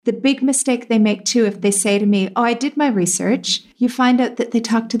The big mistake they make too, if they say to me, oh, I did my research, you find out that they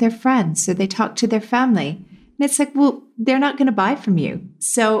talk to their friends or they talk to their family. And it's like, well, they're not going to buy from you.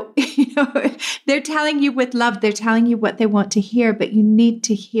 So, they're telling you with love, they're telling you what they want to hear, but you need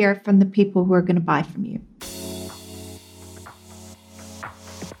to hear from the people who are going to buy from you.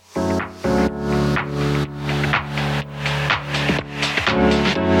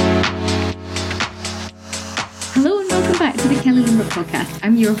 Podcast.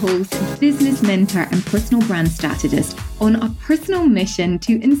 I'm your host, business mentor and personal brand strategist on a personal mission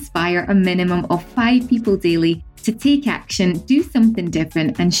to inspire a minimum of 5 people daily to take action, do something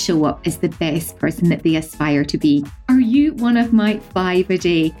different and show up as the best person that they aspire to be. Are you one of my 5 a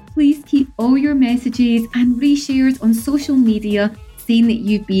day? Please keep all your messages and reshares on social media saying that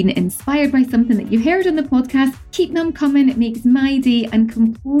you've been inspired by something that you heard on the podcast. Keep them coming. It makes my day and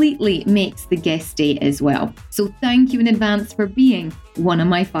completely makes the guest day as well. So thank you in advance for being one of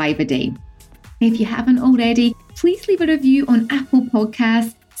my 5 a day. If you haven't already, please leave a review on Apple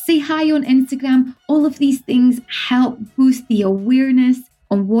Podcasts. Say hi on Instagram. All of these things help boost the awareness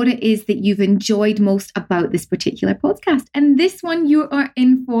on what it is that you've enjoyed most about this particular podcast. And this one, you are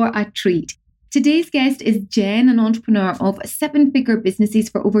in for a treat. Today's guest is Jen, an entrepreneur of 7-figure businesses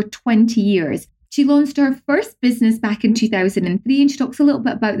for over 20 years. She launched her first business back in 2003, and she talks a little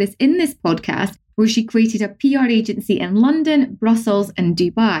bit about this in this podcast, where she created a PR agency in London, Brussels, and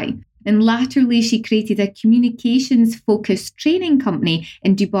Dubai. And latterly, she created a communications-focused training company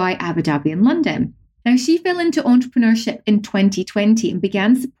in Dubai, Abu Dhabi, and London. Now, she fell into entrepreneurship in 2020 and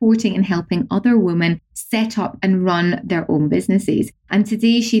began supporting and helping other women set up and run their own businesses. And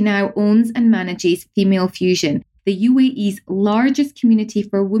today, she now owns and manages Female Fusion, the UAE's largest community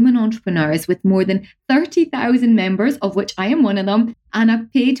for women entrepreneurs with more than 30,000 members, of which I am one of them, and a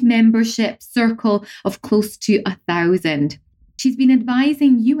paid membership circle of close to 1,000. She's been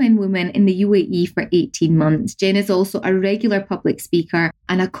advising UN women in the UAE for 18 months. Jen is also a regular public speaker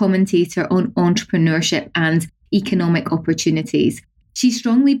and a commentator on entrepreneurship and economic opportunities. She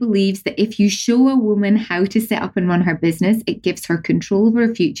strongly believes that if you show a woman how to set up and run her business, it gives her control over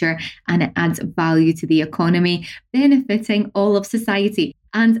her future and it adds value to the economy, benefiting all of society.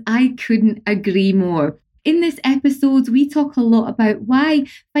 And I couldn't agree more. In this episode, we talk a lot about why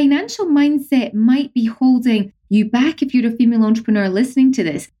financial mindset might be holding you back if you're a female entrepreneur listening to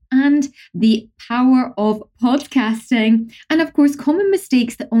this, and the power of podcasting, and of course, common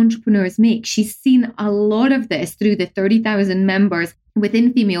mistakes that entrepreneurs make. She's seen a lot of this through the 30,000 members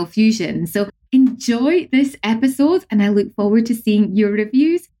within Female Fusion. So enjoy this episode, and I look forward to seeing your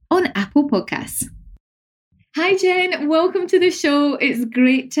reviews on Apple Podcasts. Hi, Jen. Welcome to the show. It's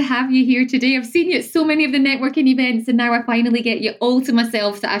great to have you here today. I've seen you at so many of the networking events, and now I finally get you all to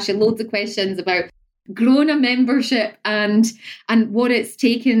myself to ask you loads of questions about growing a membership and what it's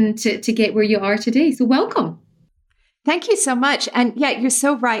taken to get where you are today. So welcome. Thank you so much. And yeah, you're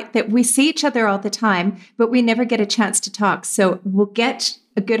so right that we see each other all the time, but we never get a chance to talk. So we'll get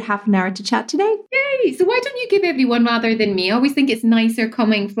a good half an hour to chat today. Yay. So why don't you give everyone rather than me? I always think it's nicer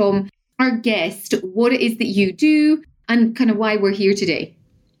coming from our guest, what it is that you do and kind of why we're here today.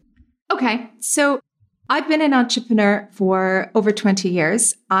 Okay. So I've been an entrepreneur for over 20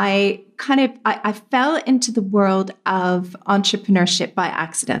 years. I fell into the world of entrepreneurship by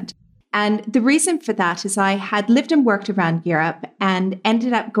accident. And the reason for that is I had lived and worked around Europe and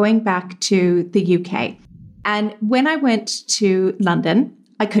ended up going back to the UK. And when I went to London,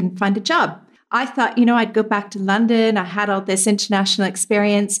 I couldn't find a job. I thought, I'd go back to London. I had all this international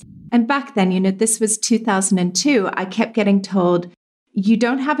experience. And back then, this was 2002, I kept getting told, you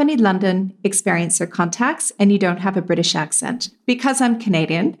don't have any London experience or contacts, and you don't have a British accent, because I'm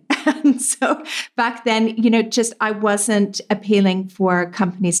Canadian. And so back then, I wasn't appealing for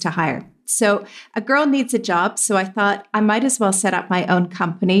companies to hire. So a girl needs a job. So I thought I might as well set up my own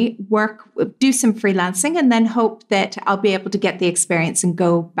company, do some freelancing, and then hope that I'll be able to get the experience and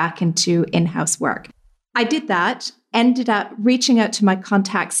go back into in-house work. I did that, ended up reaching out to my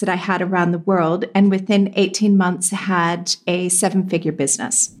contacts that I had around the world, and within 18 months had a 7-figure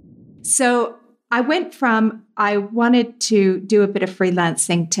business. So I went from, I wanted to do a bit of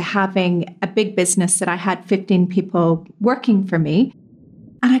freelancing to having a big business that I had 15 people working for me.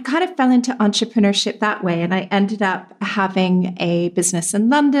 And I kind of fell into entrepreneurship that way. And I ended up having a business in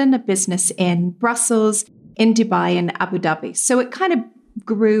London, a business in Brussels, in Dubai, and Abu Dhabi. So it kind of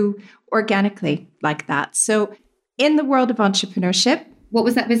grew organically like that. So in the world of entrepreneurship. What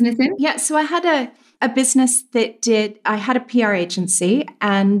was that business in? Yeah, so I had a business I had a PR agency,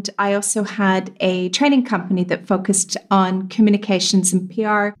 and I also had a training company that focused on communications and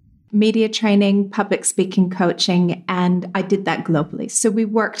PR media training, public speaking coaching, and I did that globally. So we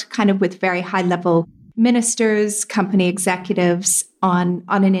worked kind of with very high level ministers, company executives on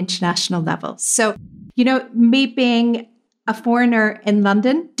an international level. So, me being a foreigner in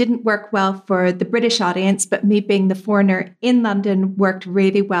London didn't work well for the British audience, but me being the foreigner in London worked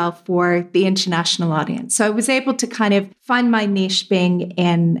really well for the international audience. So I was able to kind of find my niche being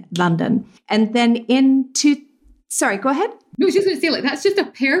in London. And then sorry, go ahead. No, I was just going to say, that's just a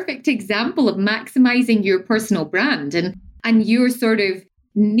perfect example of maximizing your personal brand and your sort of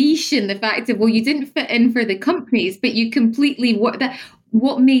niche, in the fact of, you didn't fit in for the companies, but you completely,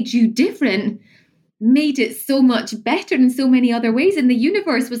 what made you different made it so much better in so many other ways. And the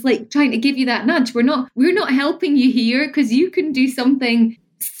universe was trying to give you that nudge. We're not helping you here because you can do something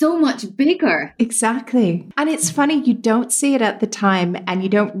so much bigger. Exactly. And it's funny, you don't see it at the time and you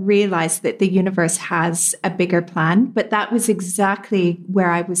don't realize that the universe has a bigger plan, but that was exactly where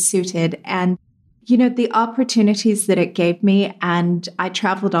I was suited. And the opportunities that it gave me, and I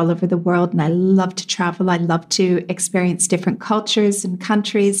traveled all over the world and I love to travel. I love to experience different cultures and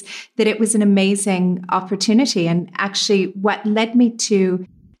countries, that it was an amazing opportunity. And actually what led me to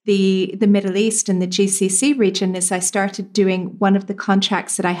the Middle East and the GCC region is I started doing one of the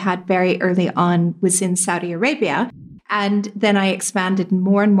contracts that I had very early on was in Saudi Arabia. And then I expanded and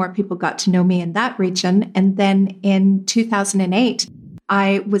more people got to know me in that region. And then in 2008,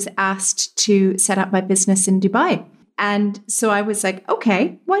 I was asked to set up my business in Dubai. And so I was like,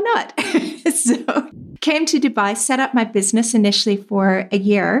 okay, why not? So came to Dubai, set up my business initially for a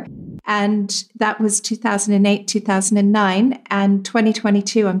year. And that was 2008, 2009. And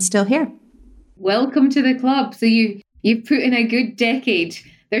 2022, I'm still here. Welcome to the club. So you've put in a good decade.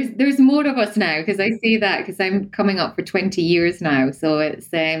 There's more of us now, because I say that because I'm coming up for 20 years now. So it's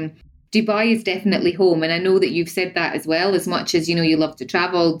Dubai is definitely home. And I know that you've said that as well. As much as, you love to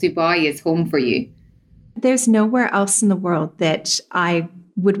travel, Dubai is home for you. There's nowhere else in the world that I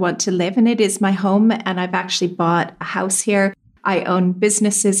would want to live. And it is my home. And I've actually bought a house here. I own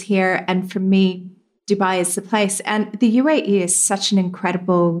businesses here. And for me, Dubai is the place. And the UAE is such an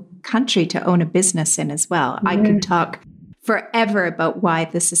incredible country to own a business in as well. Yeah. I could talk forever about why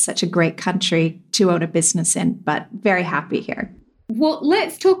this is such a great country to own a business in, but very happy here. Well,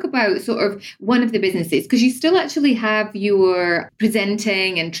 let's talk about sort of one of the businesses, because you still actually have your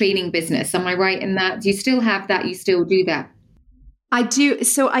presenting and training business. Am I right in that? Do you still have that? You still do that? I do.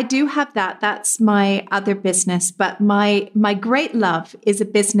 So I do have that. That's my other business. But my great love is a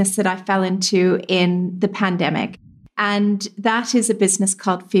business that I fell into in the pandemic. And that is a business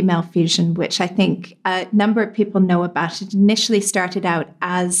called Female Fusion, which I think a number of people know about. It initially started out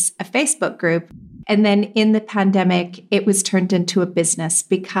as a Facebook group. And then in the pandemic, it was turned into a business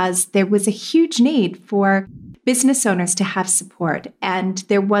because there was a huge need for business owners to have support. And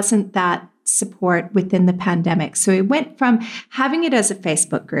there wasn't that support within the pandemic. So it went from having it as a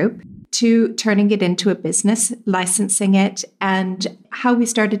Facebook group to turning it into a business, licensing it. And how we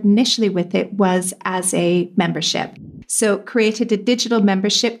started initially with it was as a membership. So created a digital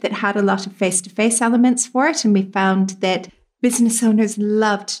membership that had a lot of face-to-face elements for it. And we found that business owners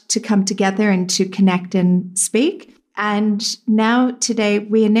loved to come together and to connect and speak. And now today,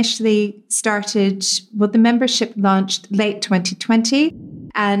 we initially started, the membership launched late 2020.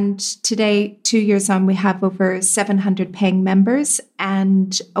 And today, 2 years on, we have over 700 paying members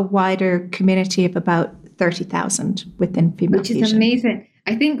and a wider community of about 30,000 within Female Fusion. Which is amazing.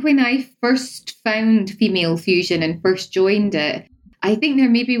 I think when I first found Female Fusion and first joined it, I think there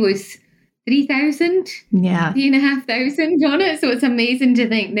maybe was 3,000, 3,500 on it. So it's amazing to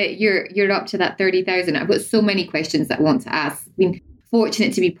think that you're up to that 30,000. I've got so many questions that I want to ask. I've been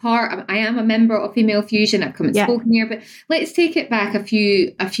fortunate to be I am a member of Female Fusion. I've come and spoken here, but let's take it back a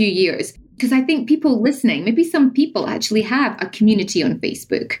few years, because I think people listening, maybe some people actually have a community on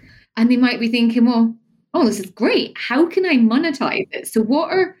Facebook and they might be thinking, well, this is great. How can I monetize it? So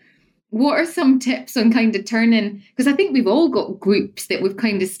what are some tips on kind of turning, because I think we've all got groups that we've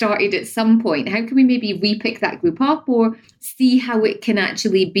kind of started at some point. How can we maybe repick that group up or see how it can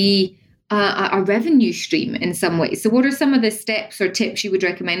actually be a revenue stream in some way? So what are some of the steps or tips you would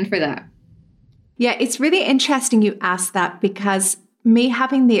recommend for that? Yeah, it's really interesting you asked that, because me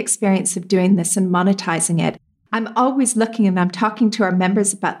having the experience of doing this and monetizing it, I'm always looking and I'm talking to our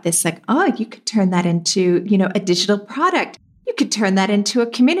members about this, like, you could turn that into, a digital product. You could turn that into a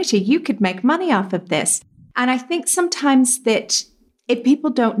community. You could make money off of this. And I think sometimes that if people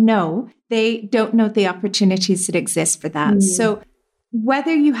don't know, they don't know the opportunities that exist for that. So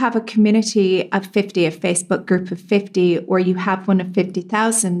whether you have a community of 50, a Facebook group of 50, or you have one of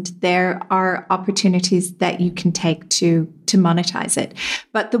 50,000, there are opportunities that you can take to monetize it.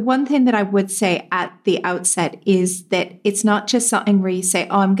 But the one thing that I would say at the outset is that it's not just something where you say,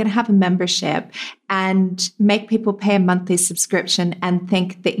 oh, I'm going to have a membership and make people pay a monthly subscription and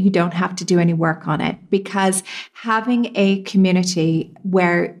think that you don't have to do any work on it. Because having a community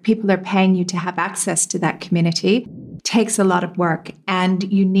where people are paying you to have access to that community takes a lot of work,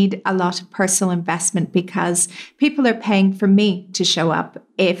 and you need a lot of personal investment, because people are paying for me to show up.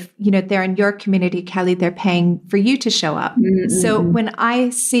 If, they're in your community, Kelly, they're paying for you to show up. Mm-hmm. So when I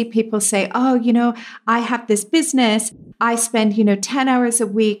see people say, oh, I have this business, I spend, 10 hours a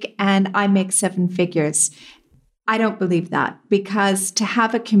week and I make 7 figures. I don't believe that, because to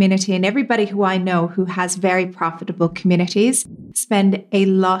have a community, and everybody who I know who has very profitable communities spend a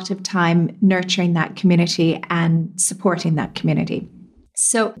lot of time nurturing that community and supporting that community.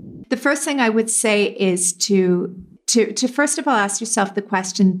 So the first thing I would say is to first of all ask yourself the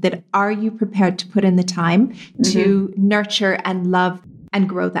question that, are you prepared to put in the time to nurture and love and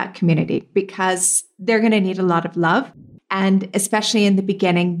grow that community? Because they're going to need a lot of love. And especially in the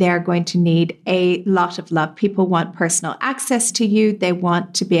beginning, they're going to need a lot of love. People want personal access to you. They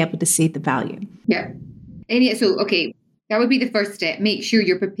want to be able to see the value. Yeah. Okay, that would be the first step. Make sure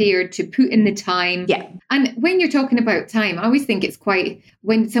you're prepared to put in the time. Yeah. And when you're talking about time, I always think it's quite,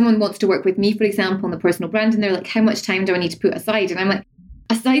 when someone wants to work with me, for example, on the personal brand, and they're like, how much time do I need to put aside? And I'm like,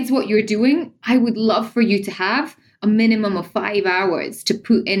 besides what you're doing, I would love for you to have a minimum of 5 hours to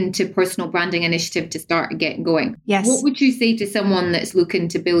put into personal branding initiative to start getting going. Yes. What would you say to someone that's looking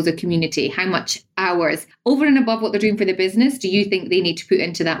to build a community? How much hours over and above what they're doing for the business do you think they need to put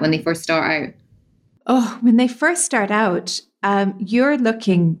into that when they first start out? Oh, when they first start out, you're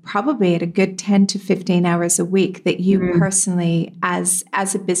looking probably at a good 10 to 15 hours a week that you personally, as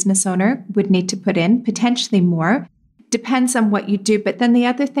a business owner, would need to put in, potentially more. Depends on what you do. But then the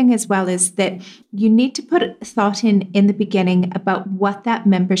other thing as well is that you need to put thought in the beginning about what that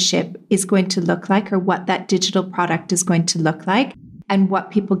membership is going to look like, or what that digital product is going to look like, and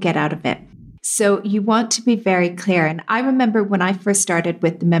what people get out of it. So you want to be very clear. And I remember when I first started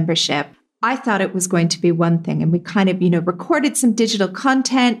with the membership, I thought it was going to be one thing. And we kind of, recorded some digital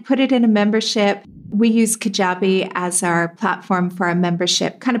content, put it in a membership. We use Kajabi as our platform for our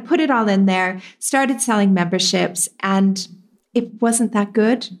membership, kind of put it all in there, started selling memberships, and it wasn't that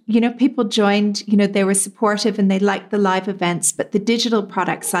good. People joined, they were supportive and they liked the live events, but the digital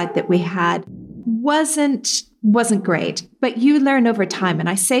product side that we had wasn't great. But you learn over time. And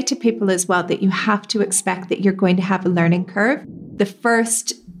I say to people as well that you have to expect that you're going to have a learning curve. The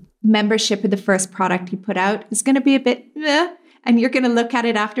first membership or the first product you put out is going to be a bit, and you're going to look at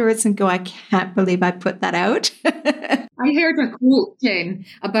it afterwards and go, I can't believe I put that out. I heard a quote, Jen,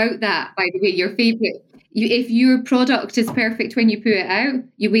 about that, by the way, your favorite. If your product is perfect when you put it out,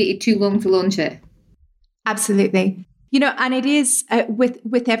 you waited too long to launch it. Absolutely. And it is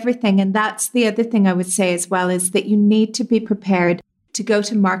with everything. And that's the other thing I would say as well, is that you need to be prepared to go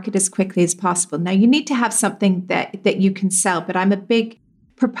to market as quickly as possible. Now, you need to have something that you can sell, but I'm a big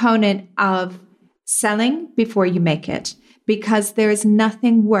proponent of selling before you make it, because there is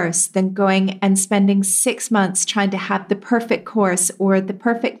nothing worse than going and spending 6 months trying to have the perfect course or the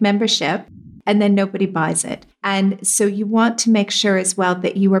perfect membership, and then nobody buys it. And so you want to make sure as well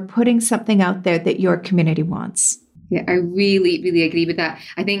that you are putting something out there that your community wants. Yeah, I really, really agree with that.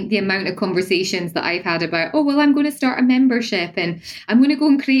 I think the amount of conversations that I've had about, oh, well, I'm going to start a membership and I'm going to go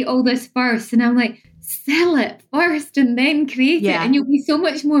and create all this first. And I'm like, sell it first and then create it. And you'll be so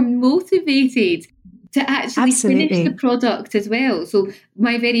much more motivated to actually finish the product as well. So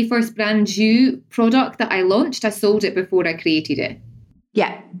my very first brand new product that I launched, I sold it before I created it.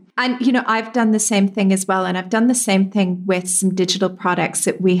 Yeah. And, I've done the same thing as well. And I've done the same thing with some digital products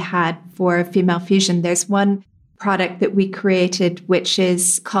that we had for Female Fusion. There's one product that we created, which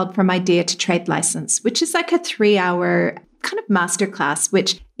is called From Idea to Trade License, which is like a 3-hour kind of masterclass,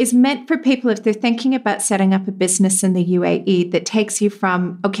 which is meant for people if they're thinking about setting up a business in the UAE, that takes you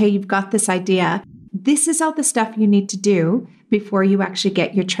from, okay, you've got this idea. This is all the stuff you need to do before you actually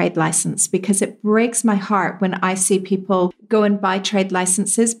get your trade license, because it breaks my heart when I see people go and buy trade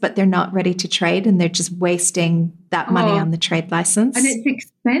licenses, but they're not ready to trade and they're just wasting that money on the trade license. And it's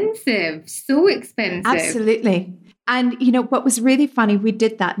expensive, so expensive. Absolutely. And what was really funny, we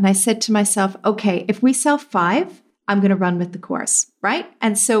did that and I said to myself, okay, if we sell 5, I'm going to run with the course, right?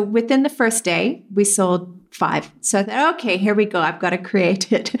 And so within the first day, we sold 5. So I thought, okay, here we go. I've got to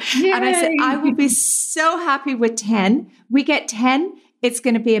create it. Yay. And I said, I will be so happy with 10. We get 10, it's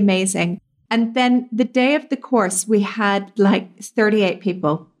going to be amazing. And then the day of the course, we had like 38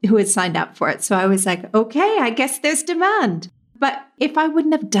 people who had signed up for it. So I was like, okay, I guess there's demand. But if I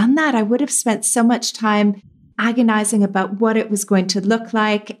wouldn't have done that, I would have spent so much time agonizing about what it was going to look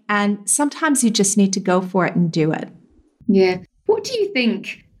like. And sometimes you just need to go for it and do it. Yeah. What do you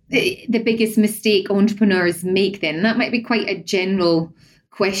think the biggest mistake entrepreneurs make then? That might be quite a general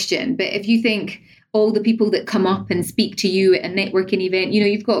question, but if you think all the people that come up and speak to you at a networking event,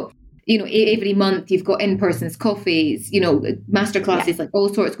 you've got, every month you've got in-persons, coffees, masterclasses, like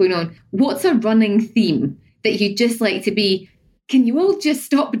all sorts going on. What's a running theme that you'd just like to be, can you all just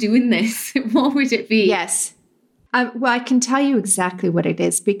stop doing this? What would it be? Yes. Well, I can tell you exactly what it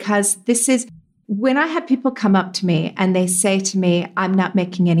is, because this is when I have people come up to me and they say to me, I'm not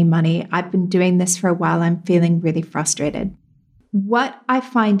making any money. I've been doing this for a while. I'm feeling really frustrated. What I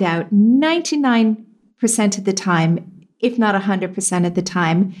find out 99% of the time, if not 100% of the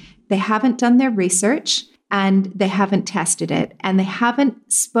time, they haven't done their research and they haven't tested it, and they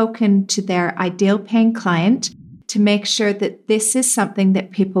haven't spoken to their ideal paying client to make sure that this is something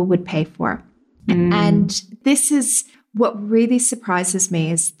that people would pay for. And this is what really surprises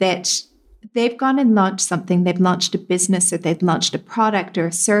me, is that they've gone and launched something, they've launched a business, or they've launched a product or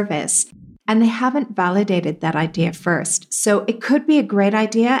a service, and they haven't validated that idea first. So it could be a great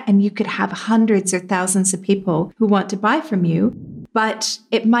idea and you could have hundreds or thousands of people who want to buy from you, but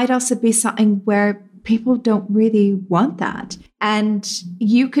it might also be something where people don't really want that. And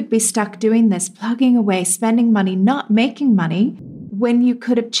you could be stuck doing this, plugging away, spending money, not making money, when you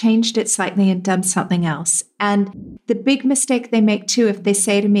could have changed it slightly and done something else. And the big mistake they make too, if they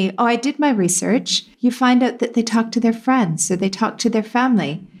say to me, oh, I did my research, you find out that they talk to their friends or they talk to their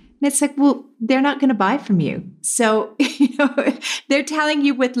family. And it's like, well, they're not going to buy from you. So, they're telling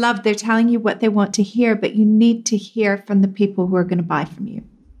you with love, they're telling you what they want to hear, but you need to hear from the people who are going to buy from you.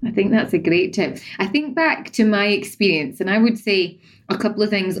 I think that's a great tip. I think back to my experience, and I would say a couple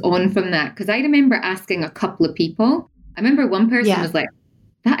of things on from that, because I remember asking a couple of people. I remember one person was like,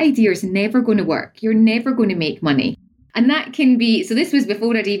 that idea is never going to work. You're never going to make money. And that can be, so this was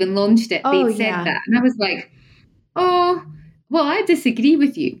before I'd even launched it. They'd said that. And I was like, oh, well, I disagree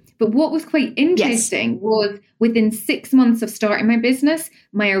with you. But what was quite interesting was within 6 months of starting my business,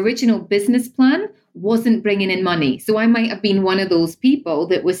 my original business plan wasn't bringing in money. So I might have been one of those people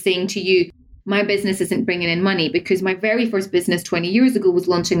that was saying to you, my business isn't bringing in money, because my very first business 20 years ago was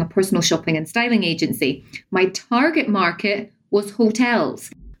launching a personal shopping and styling agency. My target market was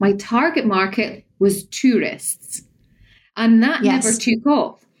hotels. My target market was tourists. And that never took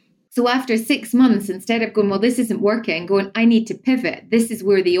off. So after 6 months, instead of going, well, this isn't working, going, I need to pivot. This is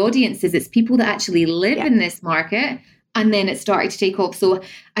where the audience is. It's people that actually live in this market. And then it started to take off. So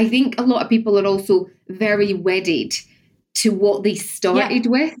I think a lot of people are also very wedded to what they started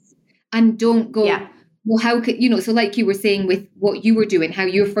with and don't go, well, how could, so like you were saying with what you were doing, how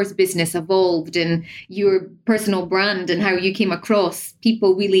your first business evolved and your personal brand and how you came across,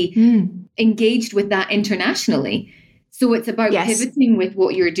 people really engaged with that internationally. So it's about pivoting with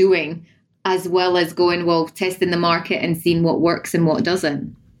what you're doing, as well as going, well, testing the market and seeing what works and what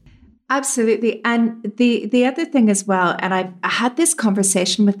doesn't. Absolutely. And the other thing as well, and I had this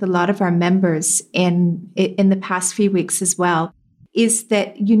conversation with a lot of our members in the past few weeks as well, is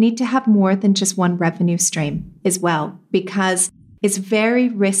that you need to have more than just one revenue stream as well, because it's very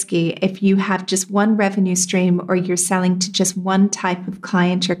risky if you have just one revenue stream or you're selling to just one type of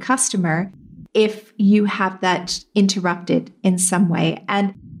client or customer, if you have that interrupted in some way.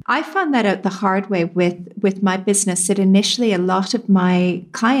 And I found that out the hard way with my business, that initially a lot of my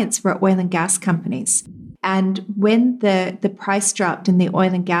clients were oil and gas companies. And when the price dropped in the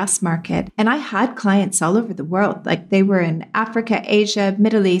oil and gas market, and I had clients all over the world, like they were in Africa, Asia,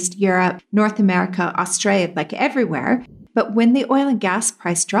 Middle East, Europe, North America, Australia, like everywhere. But when the oil and gas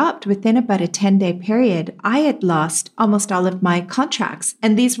price dropped within about a 10-day period, I had lost almost all of my contracts.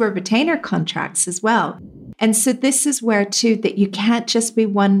 And these were retainer contracts as well. And so this is where, too, that you can't just be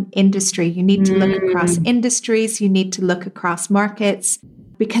one industry. You need to look across industries. You need to look across markets,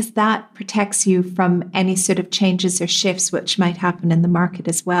 because that protects you from any sort of changes or shifts which might happen in the market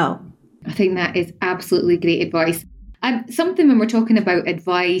as well. I think that is absolutely great advice. Something when we're talking about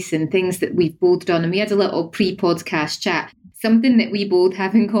advice and things that we've both done, and we had a little pre-podcast chat, something that we both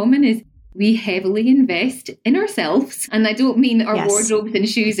have in common is we heavily invest in ourselves. And I don't mean our wardrobes and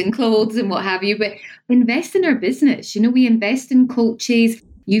shoes and clothes and what have you, but invest in our business. We invest in coaches.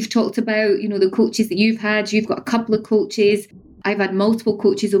 You've talked about, the coaches that you've had. You've got a couple of coaches. I've had multiple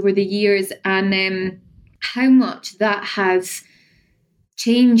coaches over the years, and how much that has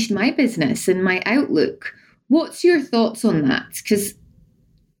changed my business and my outlook. What's your thoughts on that? Because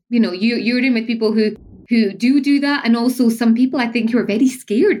you're in with people who do that. And also some people, I think, who are very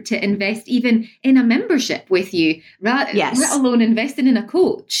scared to invest even in a membership with you, let alone investing in a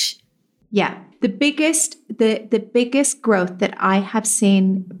coach. Yeah. The biggest growth that I have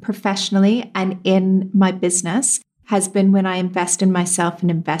seen professionally and in my business has been when I invest in myself and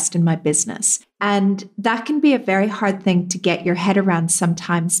invest in my business. And that can be a very hard thing to get your head around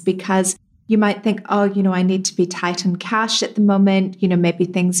sometimes, because you might think, oh, I need to be tight on cash at the moment. Maybe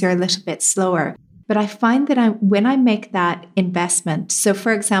things are a little bit slower. But I find that when I make that investment, so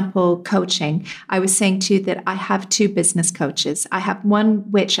for example, coaching, I was saying to you that I have 2 business coaches. I have one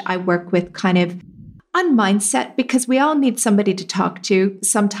which I work with kind of on mindset, because we all need somebody to talk to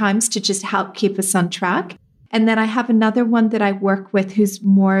sometimes to just help keep us on track. And then I have another one that I work with who's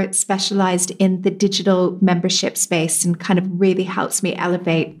more specialized in the digital membership space and kind of really helps me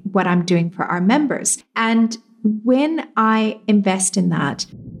elevate what I'm doing for our members. And when I invest in that,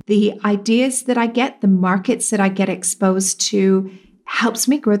 the ideas that I get, the markets that I get exposed to helps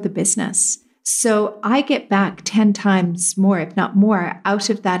me grow the business. So I get back 10 times more, if not more, out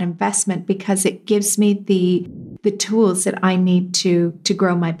of that investment, because it gives me the tools that I need to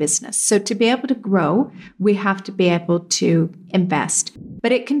grow my business. So to be able to grow, we have to be able to invest.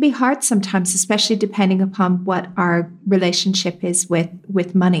 But it can be hard sometimes, especially depending upon what our relationship is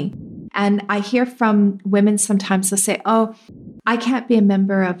with money. And I hear from women sometimes, they'll say, oh, I can't be a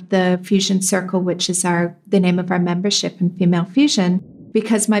member of the Fusion Circle, which is the name of our membership in Female Fusion,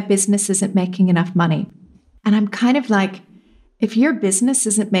 because my business isn't making enough money. And I'm kind of like, if your business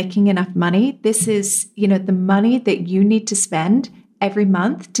isn't making enough money, this is, the money that you need to spend every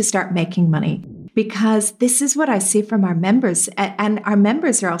month to start making money. Because this is what I see from our members. And our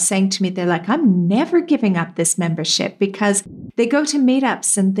members are all saying to me, they're like, I'm never giving up this membership, because they go to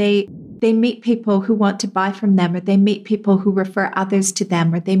meetups and they meet people who want to buy from them, or they meet people who refer others to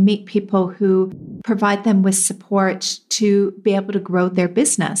them, or they meet people who provide them with support to be able to grow their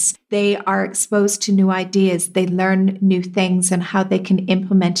business. They are exposed to new ideas. They learn new things and how they can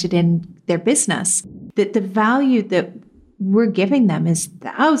implement it in their business. That the value that we're giving them is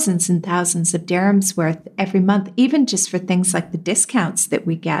thousands and thousands of dirhams worth every month, even just for things like the discounts that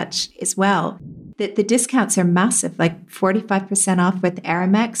we get as well. That the discounts are massive, like 45% off with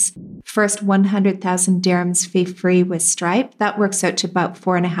Aramex, first 100,000 dirhams fee free with Stripe. That works out to about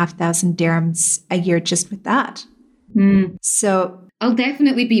 4,500 dirhams a year just with that. So I'll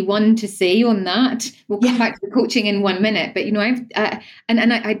definitely be one to say on that. We'll come back to the coaching in 1 minute, but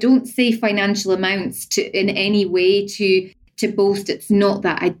I don't say financial amounts in any way to boast. It's not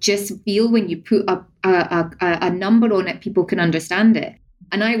that. I just feel when you put a number on it, people can understand it.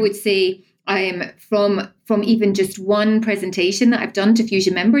 And I would say, from even just one presentation that I've done to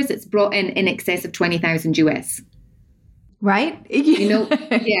Fusion members, it's brought in excess of 20,000 US. Right?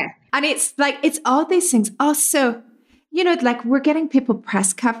 Yeah. And it's like, it's all these things. Also, like we're getting people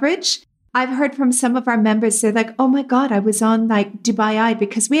press coverage. I've heard from some of our members, they're like, oh my God, I was on like Dubai Eye,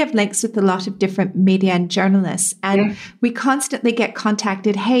 because we have links with a lot of different media and journalists. And we constantly get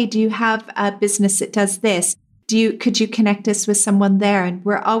contacted. Hey, do you have a business that does this? Could you connect us with someone there? And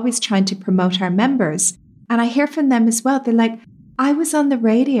we're always trying to promote our members. And I hear from them as well. They're like, I was on the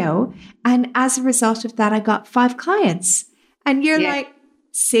radio, and as a result of that, I got 5 clients. And you're like,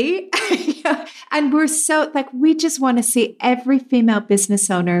 see? And we're so like, we just want to see every female business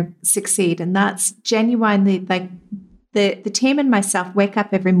owner succeed. And that's genuinely like the team and myself wake up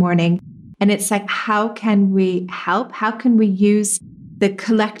every morning, and it's like, how can we help? How can we use the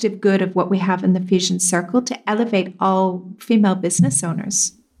collective good of what we have in the Fusion Circle to elevate all female business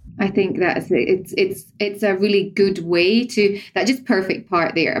owners? I think it's a really good way to, that just perfect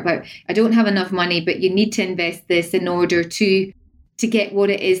part there about, I don't have enough money, but you need to invest this in order to get what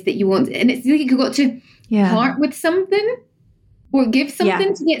it is that you want. And it's like you've got to part with something or give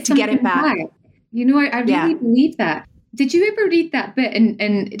something to get something it back. I really believe that. Did you ever read that bit?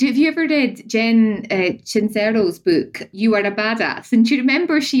 And have you ever read Jen Shinsero's book, You Are a Badass? And do you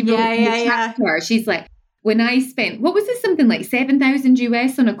remember she wrote in the chapter, she's like, when I spent, what was this, something like 7,000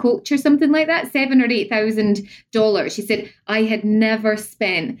 US on a coach or something like that, $7,000 or $8,000. She said, I had never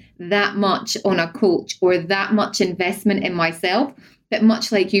spent that much on a coach or that much investment in myself. But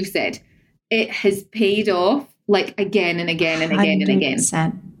much like you've said, it has paid off like again and again and again 100%. And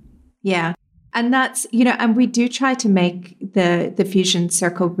again. Yeah. And that's, and we do try to make the Fusion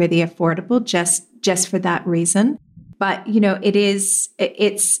Circle really affordable just for that reason. But,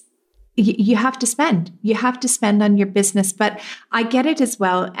 it's you have to spend. You have to spend on your business. But I get it as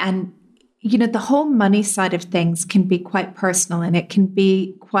well. And, the whole money side of things can be quite personal, and it can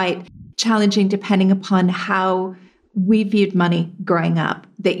be quite challenging depending upon how we viewed money growing up,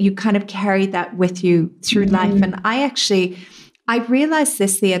 that you kind of carry that with you through life. And I realized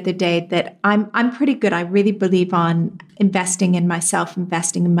this the other day, that I'm pretty good. I really believe on investing in myself,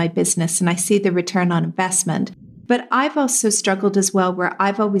 investing in my business, and I see the return on investment. But I've also struggled as well, where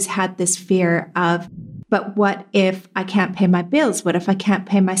I've always had this fear of, but what if I can't pay my bills? What if I can't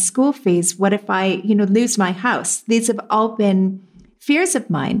pay my school fees? What if I, lose my house? These have all been fears of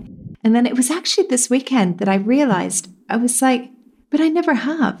mine. And then it was actually this weekend that I realized, I was like, but I never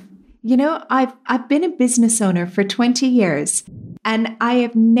have. I've been a business owner for 20 years, and I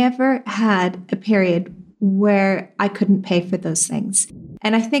have never had a period where I couldn't pay for those things.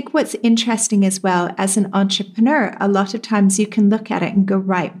 And I think what's interesting as well, as an entrepreneur, a lot of times you can look at it and go,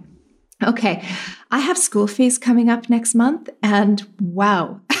 right, okay, I have school fees coming up next month, and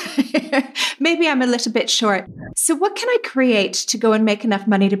wow, maybe I'm a little bit short. So what can I create to go and make enough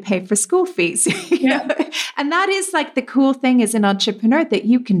money to pay for school fees? Yeah. And that is like the cool thing as an entrepreneur, that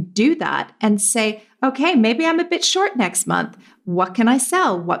you can do that and say, okay, maybe I'm a bit short next month. What can I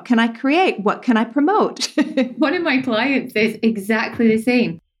sell? What can I create? What can I promote? One of my clients is exactly the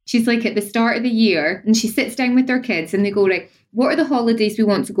same. She's like, at the start of the year, and she sits down with her kids and they go, right, what are the holidays we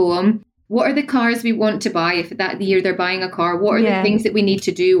want to go on? What are the cars we want to buy? If that the year they're buying a car, what are the things that we need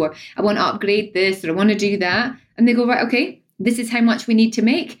to do? Or I want to upgrade this, or I want to do that. And they go, right, okay, this is how much we need to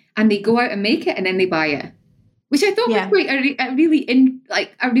make. And they go out and make it, and then they buy it. Which I thought was quite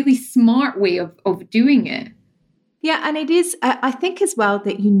a really smart way of doing it. Yeah, and it is. I think as well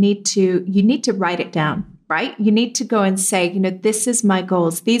that you need to write it down, right? You need to go and say, this is my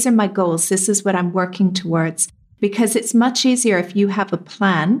goals. These are my goals. This is what I'm working towards. Because it's much easier if you have a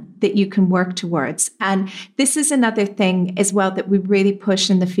plan that you can work towards. And this is another thing as well that we really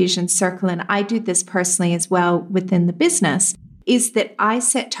push in the Fusion Circle, and I do this personally as well within the business, is that I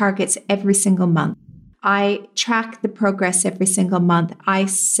set targets every single month. I track the progress every single month. I'll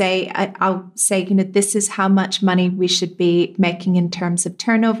say, this is how much money we should be making in terms of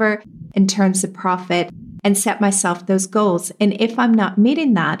turnover, in terms of profit, and set myself those goals. And if I'm not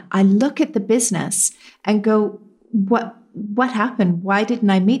meeting that, I look at the business and go, what happened? Why didn't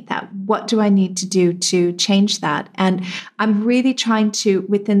I meet that? What do I need to do to change that? And I'm really trying to,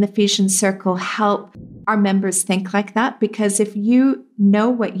 within the Fusion Circle, help our members think like that, because if you know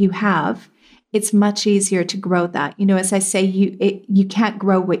what you have, it's much easier to grow that. As I say, you can't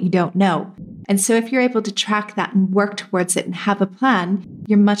grow what you don't know. And so if you're able to track that and work towards it and have a plan,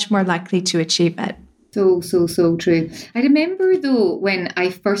 you're much more likely to achieve it. So true. I remember though, when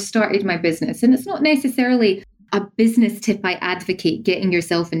I first started my business, and it's not necessarily a business tip I advocate getting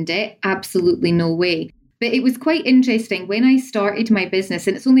yourself in debt, absolutely no way. But it was quite interesting when I started my business,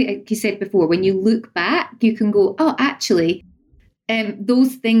 and it's only, like you said before, when you look back, you can go, oh, actually,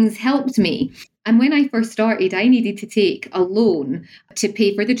 those things helped me. And when I first started, I needed to take a loan to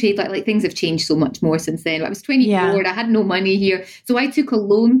pay for the trade. Like things have changed so much more since then. I was 24, and I had no money here. So I took a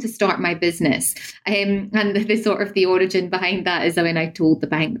loan to start my business. And the origin behind that is when I told the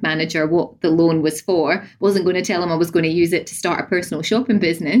bank manager what the loan was for. Wasn't going to tell him I was going to use it to start a personal shopping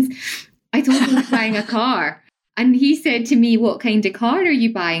business. I told him I was buying a car. And he said to me, what kind of car are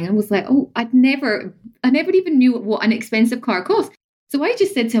you buying? And I was like, oh, I never even knew what an expensive car cost. So I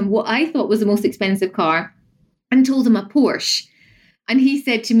just said to him what I thought was the most expensive car and told him a Porsche. And he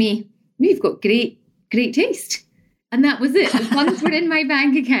said to me, you've got great taste. And that was it. The funds were in my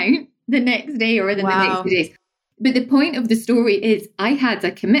bank account the next day or the next 2 days. But the point of the story is I had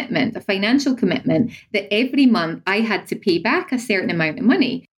a financial commitment, that every month I had to pay back a certain amount of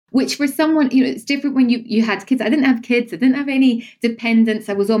money, which for someone, it's different when you had kids. I didn't have kids. I didn't have any dependents.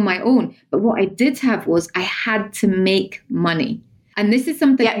 I was on my own. But what I did have was I had to make money. And this is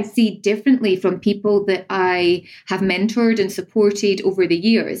something I see differently from people that I have mentored and supported over the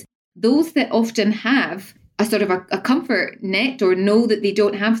years. Those that often have a sort of a comfort net, or know that they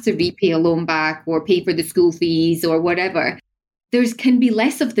don't have to repay a loan back or pay for the school fees or whatever, there can be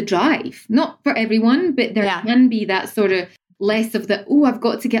less of the drive. Not for everyone, but there can be that sort of less of the, I've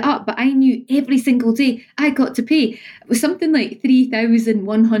got to get up. But I knew every single day I got to pay. It was something like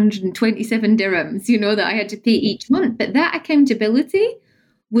 3,127 dirhams, that I had to pay each month. But that accountability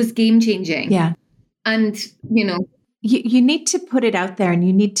was game changing. Yeah. And, You need to put it out there, and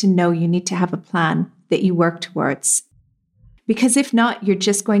you need to know, you need to have a plan that you work towards. Because if not, you're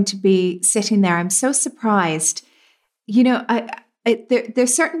just going to be sitting there. I'm so surprised.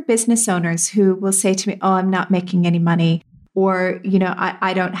 There's certain business owners who will say to me, I'm not making any money. Or,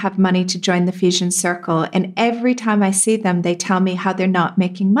 I don't have money to join the Fusion Circle. And every time I see them, they tell me how they're not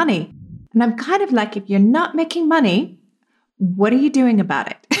making money. And I'm kind of like, if you're not making money, what are you doing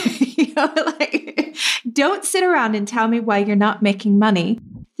about it? Don't sit around and tell me why you're not making money.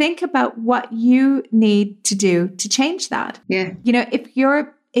 Think about what you need to do to change that. Yeah.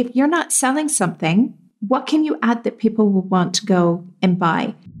 If you're not selling something, what can you add that people will want to go and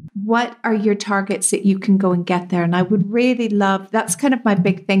buy? What are your targets that you can go and get there? And I would really love, that's kind of my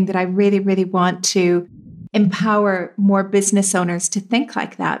big thing that I really, really want to empower more business owners to think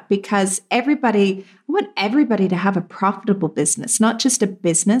like that, because I want everybody to have a profitable business, not just a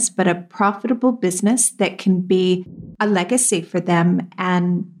business, but a profitable business that can be a legacy for them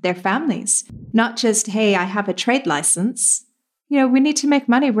and their families. Not just, hey, I have a trade license. We need to make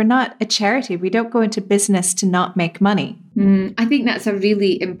money. We're not a charity. We don't go into business to not make money. I think that's a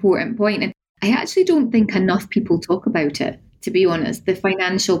really important point. And I actually don't think enough people talk about it, to be honest, the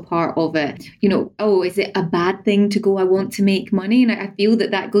financial part of it. Is it a bad thing to go, I want to make money? And I feel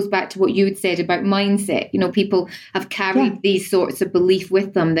that goes back to what you had said about mindset. People have carried these sorts of belief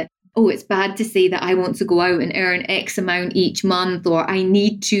with them that, it's bad to say that I want to go out and earn X amount each month, or I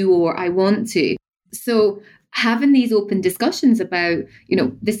need to, or I want to. So having these open discussions about,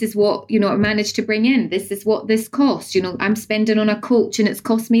 this is what, I managed to bring in, this is what this costs, I'm spending on a coach and it's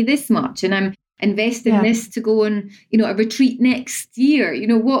cost me this much, and I'm investing this to go on, a retreat next year.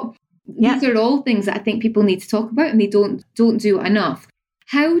 These are all things that I think people need to talk about, and they don't do it enough.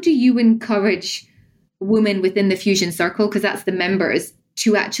 How do you encourage women within the Fusion Circle, because that's the members,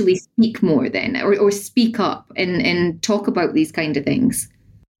 to actually speak more then, or speak up and talk about these kind of things?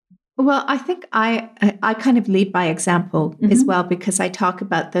 Well, I think I kind of lead by example as well, because I talk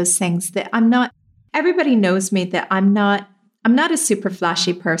about those things that everybody knows me, that I'm not a super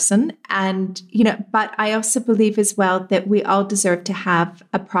flashy person. And, but I also believe as well that we all deserve to have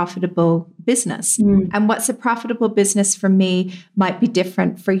a profitable business. And what's a profitable business for me might be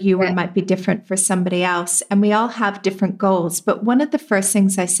different for you, or might be different for somebody else. And we all have different goals. But one of the first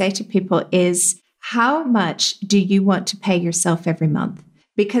things I say to people is, how much do you want to pay yourself every month?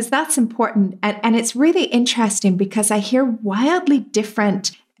 Because that's important. And it's really interesting because I hear wildly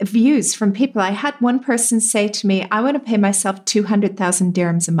different views from people. I had one person say to me, I want to pay myself 200,000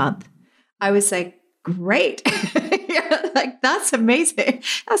 dirhams a month. I was like, great. That's amazing.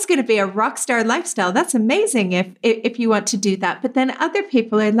 That's going to be a rock star lifestyle. That's amazing if you want to do that. But then other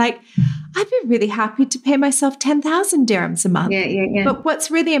people are like, I'd be really happy to pay myself 10,000 dirhams a month. Yeah. But what's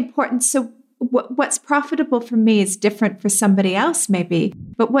really important, so what's profitable for me is different for somebody else maybe.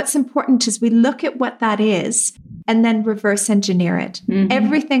 But what's important is we look at what that is and then reverse engineer it.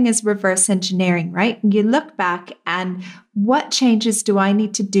 Everything is reverse engineering, right? And you look back and what changes do I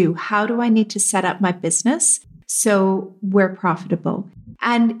need to do? How do I need to set up my business so we're profitable?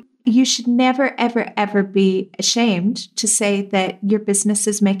 And you should never, ever, ever be ashamed to say that your business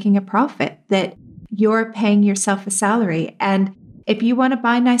is making a profit, that you're paying yourself a salary. And if you want to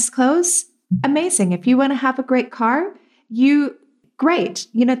buy nice clothes, amazing. If you want to have a great car, great.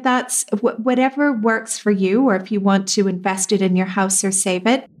 That's whatever works for you, or if you want to invest it in your house or save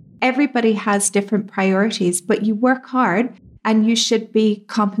it. Everybody has different priorities, but you work hard and you should be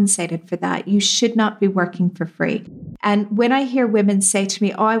compensated for that. You should not be working for free. And when I hear women say to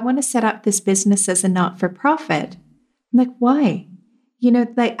me, I want to set up this business as a not-for-profit, I'm like, why?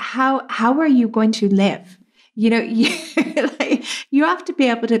 How are you going to live? You have to be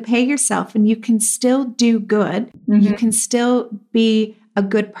able to pay yourself, and you can still do good. You can still be a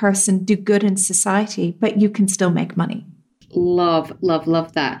good person, do good in society, but you can still make money. Love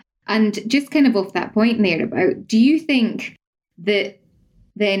that. And just kind of off that point there about, do you think that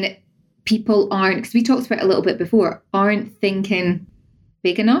then people aren't, because we talked about it a little bit before, aren't thinking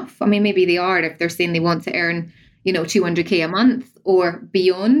big enough? I mean, maybe they are if they're saying they want to earn, 200K a month or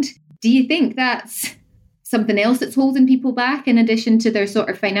beyond. Do you think that's something else that's holding people back in addition to their sort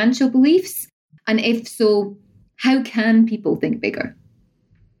of financial beliefs? And if so, how can people think bigger?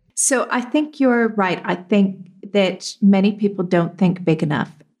 So I think you're right. I think that many people don't think big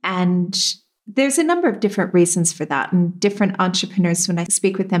enough. And there's a number of different reasons for that. And different entrepreneurs, when I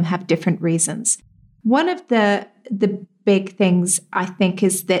speak with them, have different reasons. One of the big things, I think,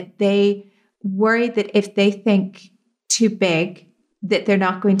 is that they worry that if they think too big, that they're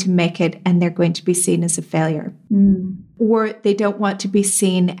not going to make it and they're going to be seen as a failure. Or they don't want to be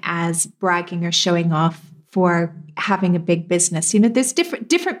seen as bragging or showing off for having a big business. There's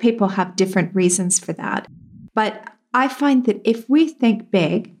different people have different reasons for that. But I find that if we think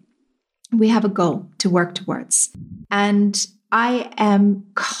big, we have a goal to work towards. And I am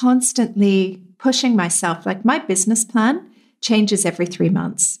constantly pushing myself. Like, my business plan changes every 3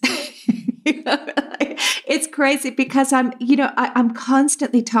 months. It's crazy because I'm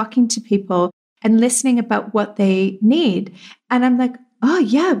constantly talking to people and listening about what they need. And I'm like, oh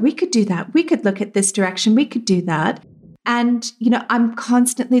yeah, we could do that. We could look at this direction. We could do that. And, I'm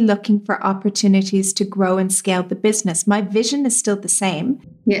constantly looking for opportunities to grow and scale the business. My vision is still the same.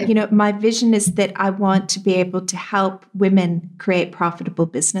 Yeah. My vision is that I want to be able to help women create profitable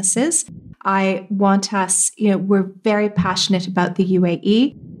businesses. I want us, we're very passionate about the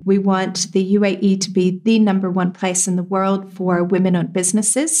UAE. We want the UAE to be the number one place in the world for women-owned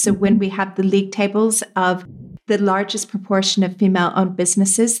businesses. So when we have the league tables of the largest proportion of female-owned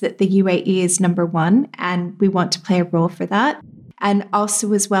businesses, that the UAE is number one, and we want to play a role for that. And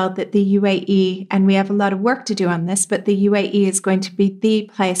also as well that the UAE, and we have a lot of work to do on this, but the UAE is going to be the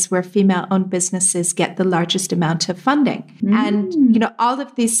place where female-owned businesses get the largest amount of funding. And, all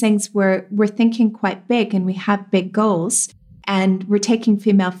of these things we're thinking quite big, and we have big goals. And we're taking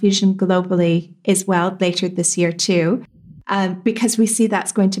Female Fusion globally as well later this year too. Because we see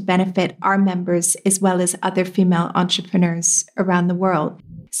that's going to benefit our members as well as other female entrepreneurs around the world.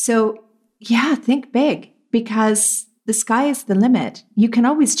 So yeah, think big, because the sky is the limit. You can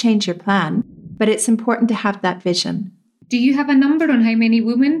always change your plan, but it's important to have that vision. Do you have a number on how many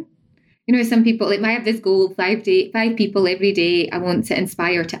women? Some people, I have this goal, 5 people every day I want to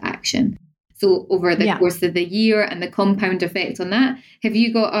inspire to action. So over the course of the year and the compound effect on that, have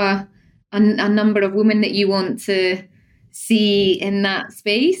you got a number of women that you want to see in that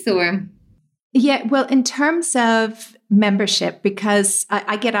space? Or yeah, well, in terms of membership, because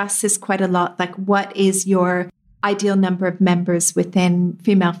I get asked this quite a lot, like, what is your ideal number of members within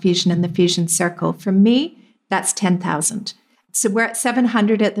Female Fusion and the Fusion Circle? For me, that's 10,000. So we're at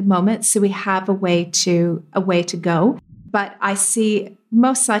 700 at the moment, so we have a way to go. But I see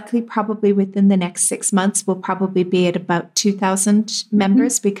most likely probably within the next 6 months, we'll probably be at about 2,000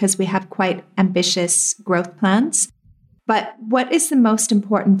 members because we have quite ambitious growth plans. But what is the most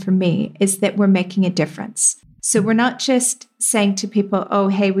important for me is that we're making a difference. So we're not just saying to people, oh,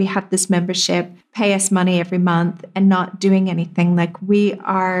 hey, we have this membership, pay us money every month, and not doing anything. Like, we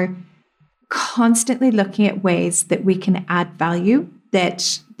are constantly looking at ways that we can add value,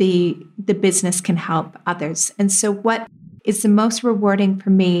 that the business can help others. And so what is the most rewarding for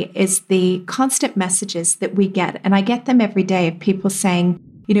me is the constant messages that we get. And I get them every day of people saying,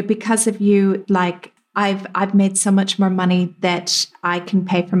 because of you, like, I've made so much more money that I can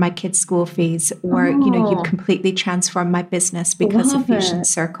pay for my kids' school fees, or, you've completely transformed my business because of Fusion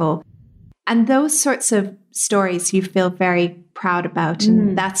Circle. And those sorts of stories you feel very proud about.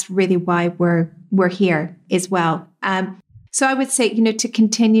 And that's really why we're here as well. So I would say, to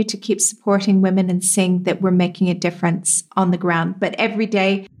continue to keep supporting women and seeing that we're making a difference on the ground. But every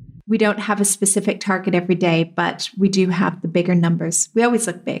day, we don't have a specific target every day, but we do have the bigger numbers. We always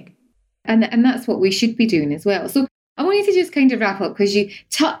look big. And that's what we should be doing as well. So I wanted to just kind of wrap up, because you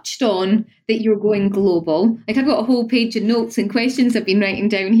touched on that you're going global. Like, I've got a whole page of notes and questions I've been writing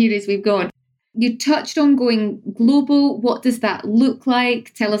down here as we've gone. You touched on going global. What does that look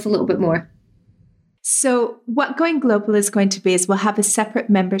like? Tell us a little bit more. So what going global is going to be is we'll have a separate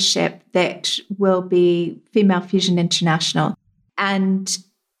membership that will be Female Fusion International. And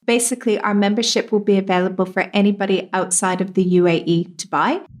basically our membership will be available for anybody outside of the UAE to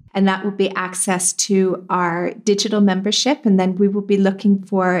buy. And that will be access to our digital membership. And then we will be looking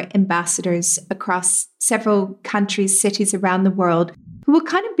for ambassadors across several countries, cities around the world, who will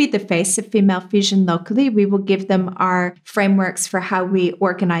kind of be the face of Female Fusion locally. We will give them our frameworks for how we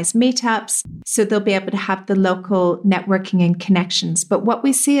organize meetups, so they'll be able to have the local networking and connections. But what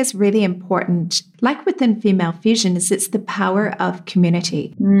we see as really important, like within Female Fusion, is it's the power of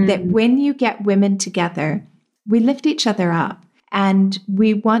community. That when you get women together, we lift each other up. And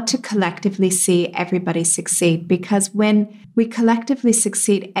we want to collectively see everybody succeed, because when we collectively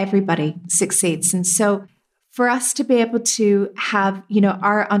succeed, everybody succeeds. And so for us to be able to have,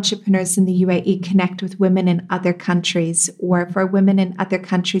 our entrepreneurs in the UAE connect with women in other countries, or for women in other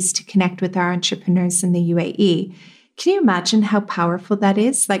countries to connect with our entrepreneurs in the UAE, can you imagine how powerful that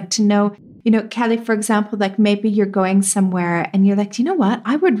is? Like, to know, Kelly, for example, like, maybe you're going somewhere and you're like, you know what?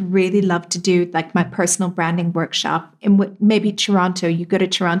 I would really love to do like my personal branding workshop in maybe Toronto. You go to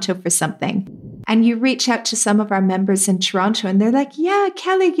Toronto for something and you reach out to some of our members in Toronto and they're like, yeah,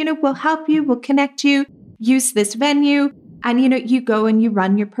 Kelly, we'll help you. We'll connect you. Use this venue. And, you go and you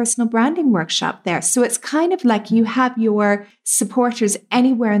run your personal branding workshop there. So it's kind of like you have your supporters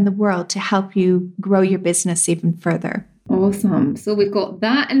anywhere in the world to help you grow your business even further. Awesome. So we've got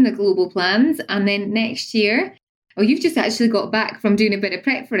that in the global plans. And then next year, you've just actually got back from doing a bit of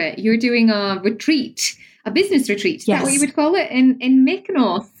prep for it. You're doing a retreat, a business retreat. Is that what you would call it in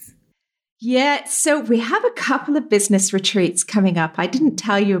Mykonos? Yeah, so we have a couple of business retreats coming up. I didn't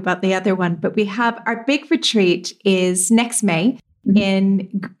tell you about the other one, but we have our big retreat is next May. in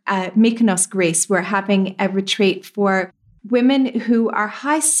Mykonos, Greece. We're having a retreat for women who are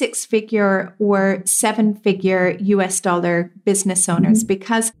high 6-figure or 7-figure US dollar business owners,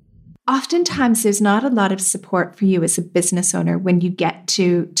 because oftentimes there's not a lot of support for you as a business owner when you get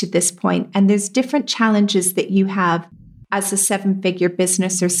to this point. And there's different challenges that you have as a 7-figure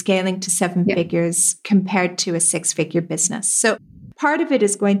business or scaling to 7 figures compared to a 6-figure business. So part of it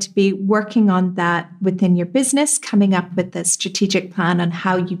is going to be working on that within your business, coming up with a strategic plan on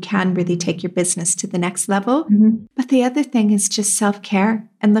how you can really take your business to the next level. But the other thing is just self-care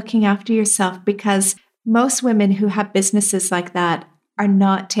and looking after yourself, because most women who have businesses like that are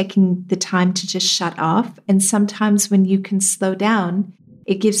not taking the time to just shut off. And sometimes when you can slow down,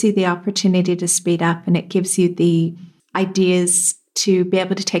 it gives you the opportunity to speed up, and it gives you the ideas to be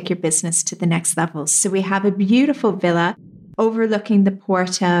able to take your business to the next level. So we have a beautiful villa overlooking the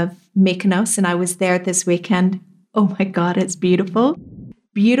port of Mykonos, and I was there this weekend. Oh my God, it's beautiful.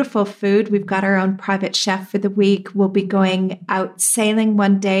 Beautiful food. We've got our own private chef for the week. We'll be going out sailing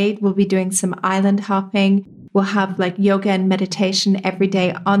one day. We'll be doing some island hopping. We'll have like yoga and meditation every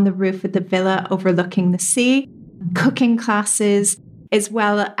day on the roof of the villa overlooking the sea, cooking classes, as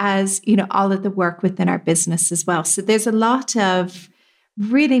well as, all of the work within our business as well. So there's a lot of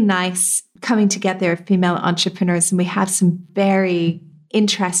really nice coming together of female entrepreneurs, and we have some very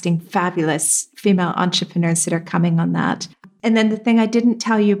interesting, fabulous female entrepreneurs that are coming on that. And then the thing I didn't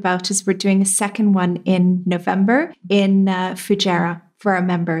tell you about is we're doing a second one in November in Fujairah for our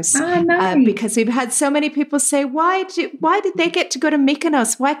members. Nice. Because we've had so many people say, why did they get to go to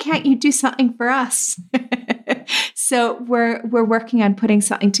Mykonos? Why can't you do something for us? So we're working on putting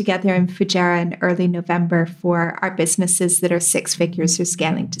something together in Fujairah in early November for our businesses that are 6 figures or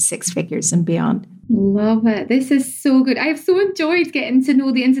scaling to 6 figures and beyond. Love it. This is so good. I have so enjoyed getting to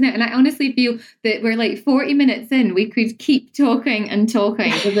know the internet, and I honestly feel that we're like 40 minutes in. We could keep talking and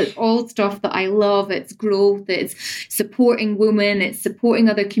talking because it's all stuff that I love. It's growth, it's supporting women, it's supporting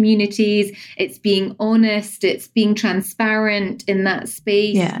other communities, it's being honest, it's being transparent in that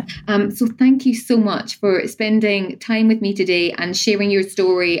space. Yeah. So thank you so much for spending time with me today and sharing your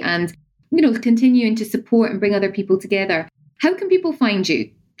story and, continuing to support and bring other people together. How can people find you?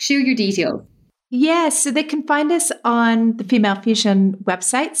 Share your details. Yeah, so they can find us on the Female Fusion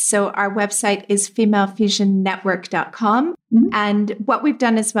website. So our website is femalefusionnetwork.com. And what we've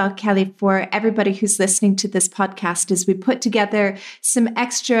done as well, Kelly, for everybody who's listening to this podcast is we put together some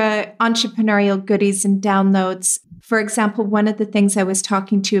extra entrepreneurial goodies and downloads. For example, one of the things I was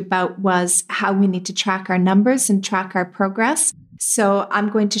talking to you about was how we need to track our numbers and track our progress. So I'm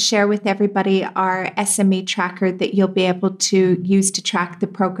going to share with everybody our SME tracker that you'll be able to use to track the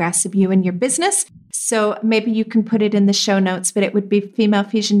progress of you and your business. So maybe you can put it in the show notes, but it would be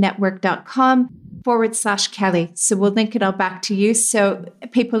femalefusionnetwork.com/Kelly. So we'll link it all back to you. So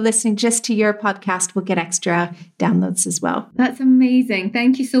people listening just to your podcast will get extra downloads as well. That's amazing.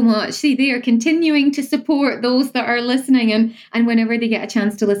 Thank you so much. See, they are continuing to support those that are listening and whenever they get a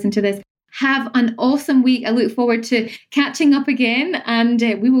chance to listen to this. Have an awesome week. I look forward to catching up again, and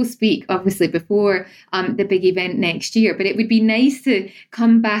we will speak obviously before the big event next year, but it would be nice to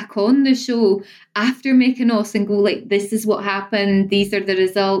come back on the show after Mykonos and go like, this is what happened, these are the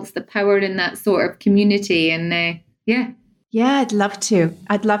results, the power in that sort of community. And yeah, I'd love to.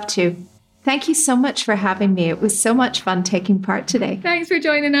 Thank you so much for having me. It was so much fun taking part today. Thanks for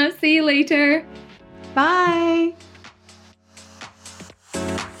joining us. See you later. Bye.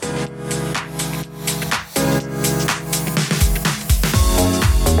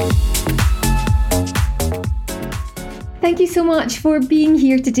 Thank you so much for being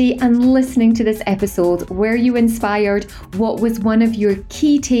here today and listening to this episode. Were you inspired? What was one of your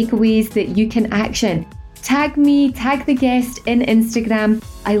key takeaways that you can action? Tag me, tag the guest in Instagram.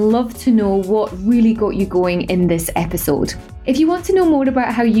 I love to know what really got you going in this episode. If you want to know more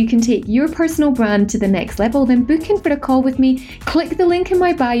about how you can take your personal brand to the next level, then book in for a call with me. Click the link in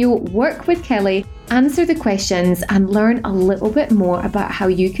my bio, work with Kelly, answer the questions, and learn a little bit more about how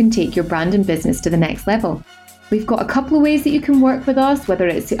you can take your brand and business to the next level. We've got a couple of ways that you can work with us, whether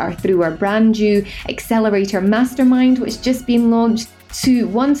it's through our brand new Accelerator Mastermind, which just been launched, to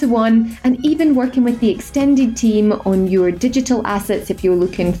one-to-one, and even working with the extended team on your digital assets if you're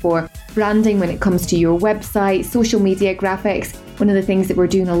looking for branding when it comes to your website, social media graphics. One of the things that we're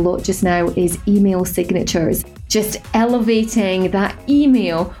doing a lot just now is email signatures, just elevating that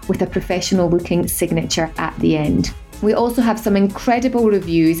email with a professional looking signature at the end. We also have some incredible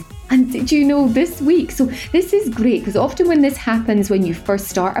reviews And did you know this week? So this is great because often when this happens when you first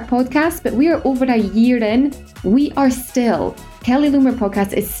start a podcast, but we are over a year in, we are still, Kelly Loomer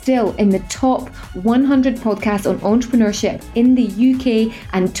Podcast is still in the top 100 podcasts on entrepreneurship in the UK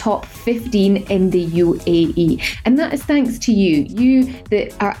and top 15 in the UAE. And that is thanks to you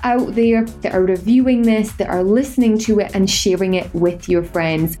that are out there, that are reviewing this, that are listening to it and sharing it with your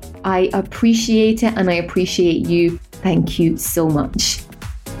friends. I appreciate it and I appreciate you. Thank you so much.